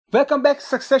Welcome back,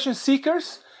 Succession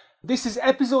Seekers. This is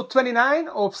episode 29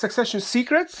 of Succession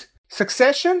Secrets.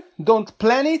 Succession, don't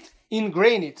plan it,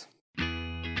 ingrain it.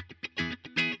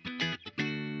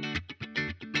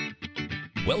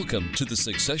 Welcome to the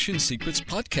Succession Secrets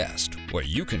podcast, where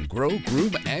you can grow,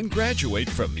 groom, and graduate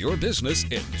from your business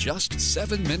in just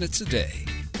 7 minutes a day.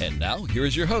 And now, here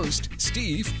is your host,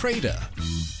 Steve Preda.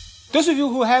 Those of you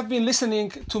who have been listening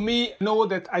to me know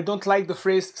that I don't like the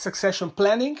phrase succession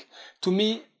planning. To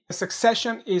me,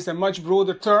 succession is a much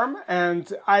broader term,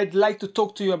 and I'd like to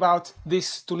talk to you about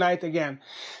this tonight again.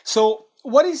 So,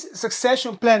 what is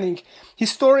succession planning?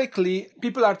 Historically,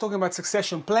 people are talking about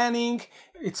succession planning.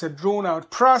 It's a drawn-out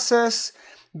process.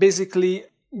 Basically,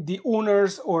 the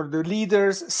owners or the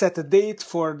leaders set a date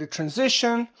for the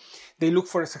transition. They look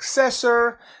for a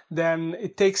successor. Then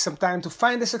it takes some time to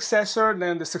find a successor.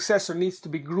 Then the successor needs to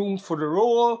be groomed for the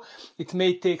role. It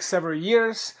may take several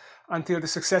years until the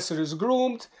successor is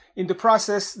groomed. In the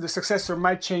process, the successor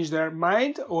might change their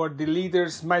mind, or the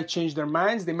leaders might change their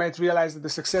minds. They might realize that the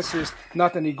successor is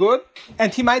not any good,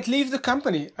 and he might leave the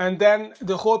company, and then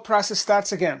the whole process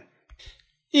starts again.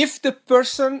 If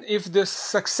the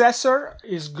successor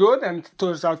is good and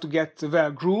turns out to get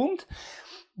well groomed,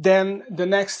 then the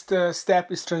next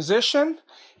step is transition.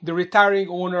 The retiring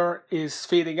owner is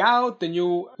fading out. The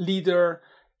new leader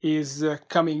is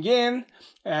coming in,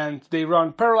 and they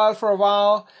run parallel for a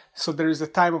while. So there is a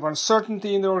time of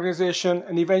uncertainty in the organization,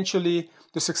 and eventually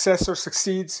the successor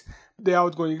succeeds the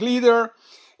outgoing leader.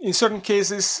 In certain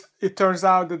cases, it turns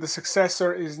out that the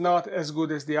successor is not as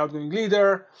good as the outgoing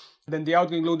leader. Then the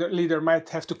outgoing leader might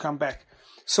have to come back.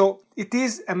 So it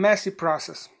is a messy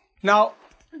process. Now,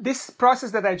 this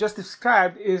process that I just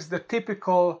described is the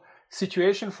typical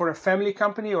situation for a family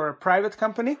company or a private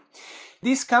company.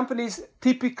 These companies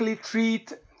typically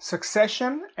treat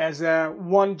succession as a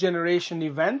one-generation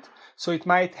event. So it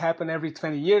might happen every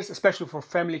 20 years, especially for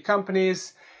family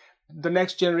companies. The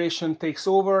next generation takes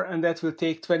over, and that will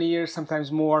take 20 years,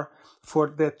 sometimes more, for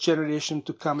that generation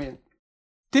to come in.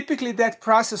 Typically, that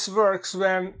process works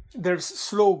when there's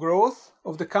slow growth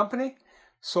of the company.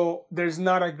 So there's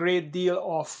not a great deal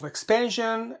of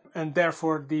expansion, and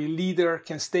therefore the leader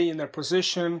can stay in their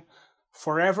position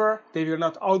forever. They will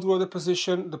not outgrow the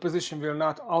position will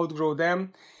not outgrow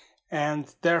them,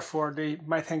 and therefore they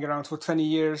might hang around for 20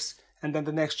 years, and then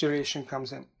the next generation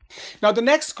comes in. Now, the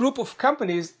next group of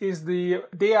companies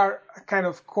they are kind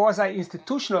of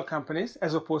quasi-institutional companies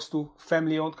as opposed to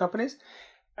family-owned companies,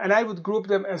 and I would group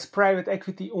them as private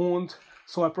equity-owned.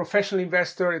 So a professional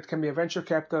investor, it can be a venture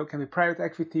capital, it can be private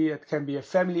equity, it can be a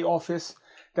family office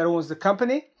that owns the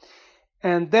company.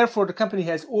 And therefore, the company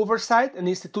has oversight, an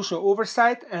institutional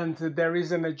oversight, and there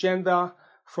is an agenda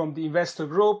from the investor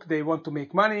group. They want to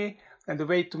make money, and the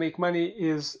way to make money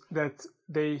is that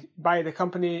they buy the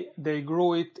company, they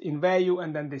grow it in value,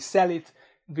 and then they sell it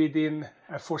within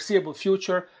a foreseeable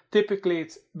future. Typically,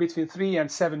 it's between 3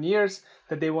 and 7 years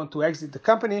that they want to exit the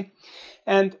company.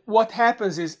 And what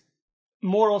happens is,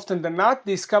 more often than not,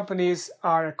 these companies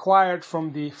are acquired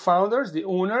from the founders, the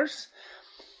owners.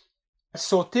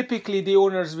 So typically the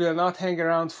owners will not hang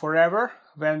around forever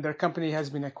when their company has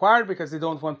been acquired because they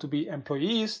don't want to be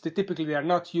employees. They are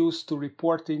not used to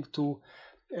reporting to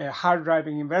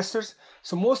hard-driving investors.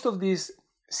 So most of these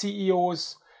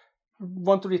CEOs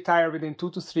want to retire within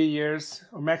 2 to 3 years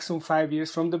or maximum 5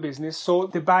 years from the business. So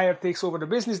the buyer takes over the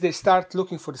business. They start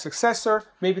looking for the successor.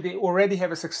 Maybe they already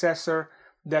have a successor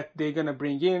that they're going to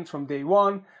bring in from day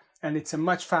one, and it's a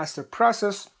much faster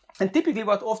process. And typically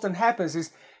what often happens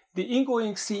is the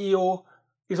incoming CEO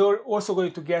is also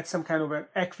going to get some kind of an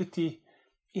equity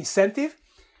incentive.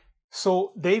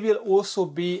 So they will also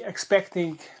be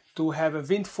expecting to have a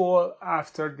windfall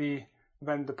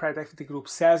when the private equity group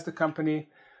sells the company.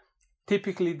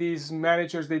 Typically these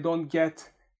managers, they don't get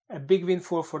a big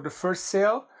windfall for the first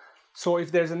sale. So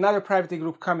if there's another private equity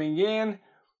group coming in,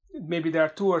 maybe there are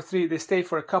 2 or 3, they stay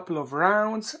for a couple of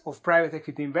rounds of private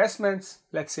equity investments,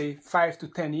 let's say 5 to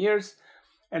 10 years.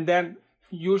 And then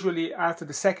usually after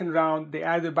the second round, they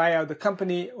either buy out the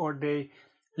company or they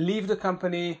leave the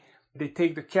company, they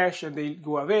take the cash and they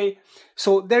go away.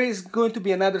 So there is going to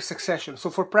be another succession. So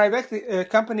for private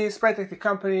equity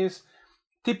companies,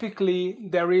 typically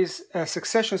there is a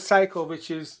succession cycle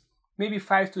which is maybe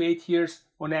 5 to 8 years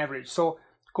on average. So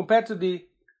compared to the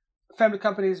family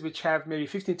companies which have maybe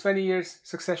 15, 20 years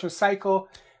succession cycle,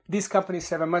 these companies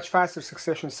have a much faster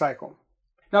succession cycle.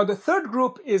 Now, the third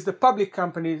group is the public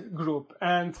company group.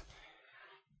 And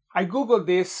I Googled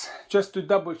this just to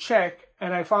double check,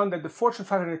 and I found that the Fortune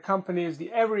 500 companies,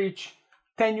 the average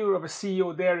tenure of a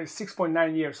CEO there is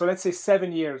 6.9 years. So let's say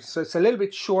 7 years. So it's a little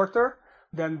bit shorter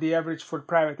than the average for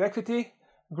private equity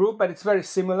group, but it's very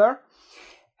similar.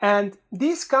 And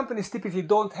these companies typically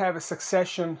don't have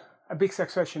a big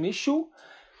succession issue,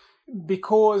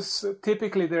 because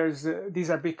typically these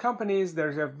are big companies,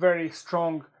 there's a very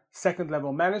strong second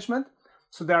level management.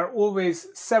 So there are always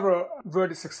several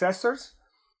worthy successors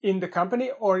in the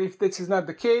company, or if this is not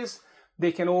the case,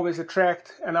 they can always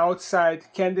attract an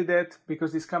outside candidate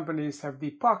because these companies have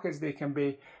deep pockets, they can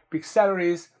pay big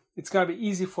salaries. It's going to be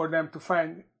easy for them to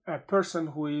find a person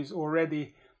who is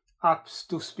already up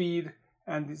to speed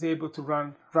and is able to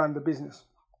run the business.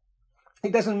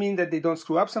 It doesn't mean that they don't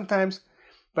screw up sometimes,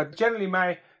 but generally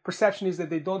my perception is that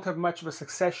they don't have much of a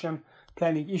succession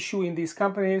planning issue in these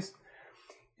companies.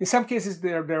 In some cases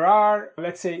there are,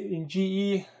 let's say in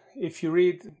GE, if you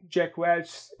read Jack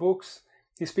Welch's books,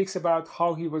 he speaks about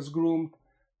how he was groomed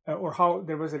or how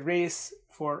there was a race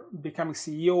for becoming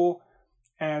CEO,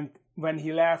 and when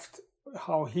he left,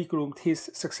 how he groomed his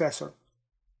successor.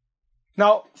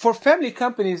 Now, for family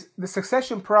companies, the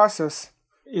succession process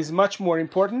is much more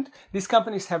important. These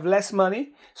companies have less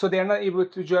money, so they are not able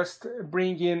to just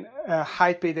bring in a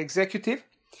high-paid executive.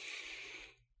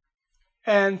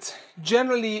 And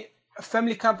generally,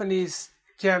 family companies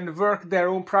can work their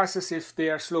own process if they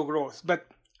are slow growth. But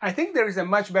I think there is a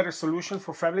much better solution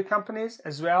for family companies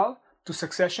as well to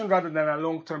succession rather than a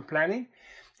long-term planning.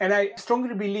 And I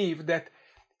strongly believe that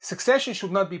succession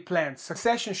should not be planned.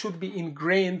 Succession should be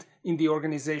ingrained in the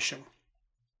organization.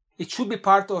 It should be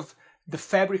part of the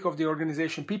fabric of the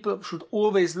organization. People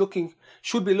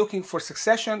should be looking for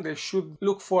succession. They should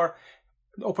look for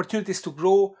opportunities to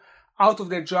grow out of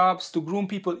their jobs, to groom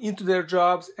people into their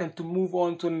jobs, and to move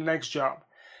on to the next job.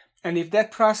 And if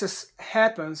that process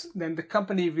happens, then the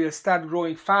company will start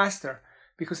growing faster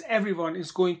because everyone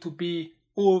is going to be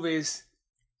always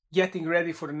getting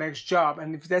ready for the next job.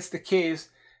 And if that's the case,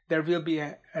 there will be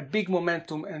a big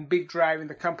momentum and big drive in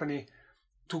the company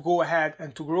to go ahead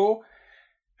and to grow.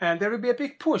 And there will be a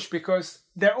big push because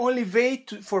the only way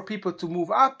for people to move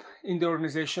up in the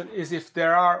organization is if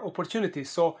there are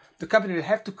opportunities. So the company will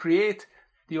have to create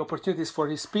the opportunities for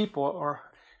his people or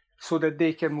so that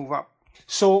they can move up.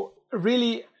 So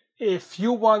really, if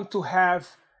you want to have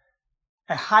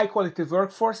a high quality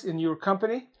workforce in your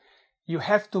company, you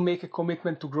have to make a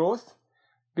commitment to growth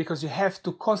because you have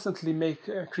to constantly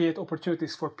create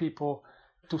opportunities for people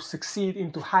to succeed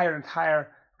into higher and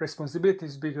higher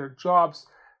responsibilities, bigger jobs,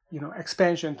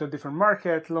 expansion to a different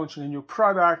market, launching a new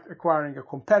product, acquiring a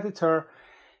competitor,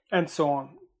 and so on.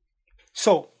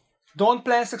 So don't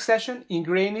plan succession,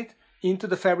 ingrain it into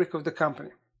the fabric of the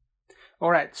company.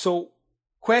 All right, so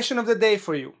question of the day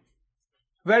for you.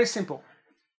 Very simple.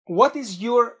 What is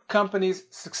your company's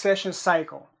succession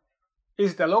cycle?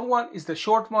 Is it the long one? Is the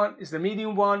short one? Is the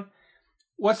medium one?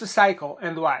 What's the cycle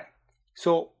and why?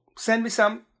 So send me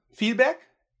some feedback,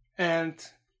 and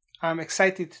I'm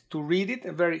excited to read it.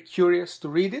 I'm very curious to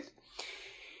read it.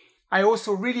 I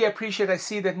also really appreciate, I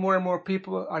see that more and more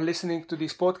people are listening to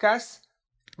these podcasts.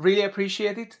 Really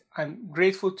appreciate it. I'm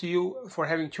grateful to you for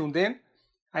having tuned in.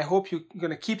 I hope you're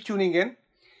going to keep tuning in.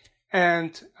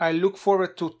 And I look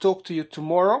forward to talk to you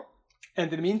tomorrow.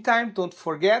 And in the meantime, don't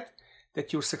forget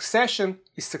that your succession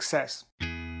is success.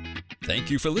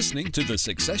 Thank you for listening to the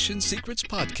Succession Secrets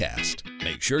Podcast.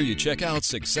 Make sure you check out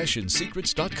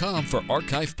successionsecrets.com for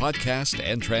archived podcasts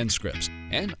and transcripts,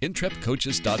 and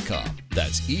entrepcoaches.com.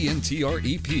 That's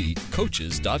ENTREP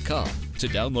coaches.com to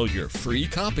download your free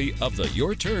copy of the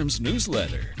Your Terms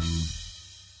newsletter.